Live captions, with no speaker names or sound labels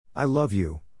I love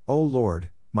you, O Lord,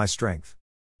 my strength.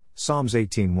 Psalms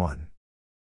 18:1.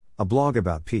 A blog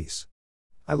about peace.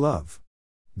 I love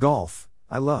golf.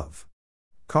 I love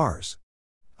cars.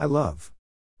 I love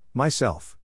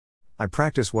myself. I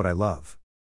practice what I love.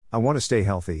 I want to stay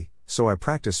healthy, so I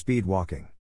practice speed walking.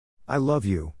 I love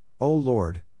you, O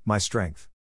Lord, my strength.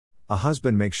 A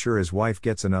husband makes sure his wife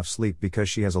gets enough sleep because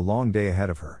she has a long day ahead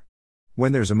of her.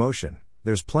 When there's emotion,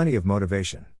 there's plenty of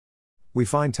motivation. We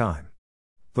find time.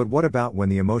 But what about when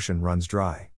the emotion runs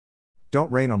dry?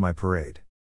 Don't rain on my parade.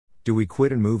 Do we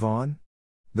quit and move on?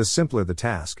 The simpler the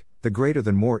task, the greater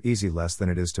the more easy less than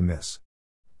it is to miss.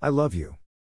 I love you.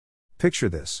 Picture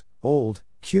this, old,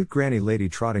 cute granny lady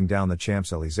trotting down the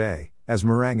Champs-Élysées, as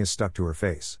meringue is stuck to her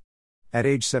face. At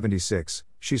age 76,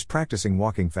 she's practicing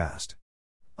walking fast.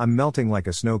 I'm melting like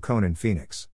a snow cone in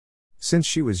Phoenix. Since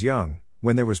she was young,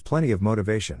 when there was plenty of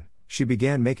motivation, she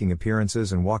began making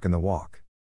appearances and walking the walk.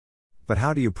 But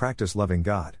how do you practice loving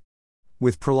God?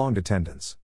 With prolonged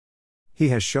attendance. He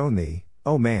has shown thee,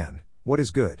 oh man, what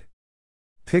is good.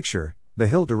 Picture the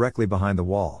hill directly behind the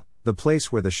wall, the place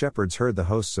where the shepherds heard the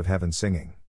hosts of heaven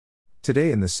singing.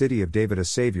 Today in the city of David a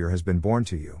Savior has been born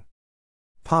to you.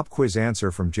 Pop quiz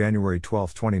answer from January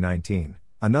 12, 2019,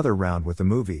 another round with the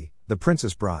movie, The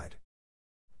Princess Bride.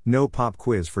 No pop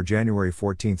quiz for January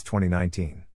 14, 2019.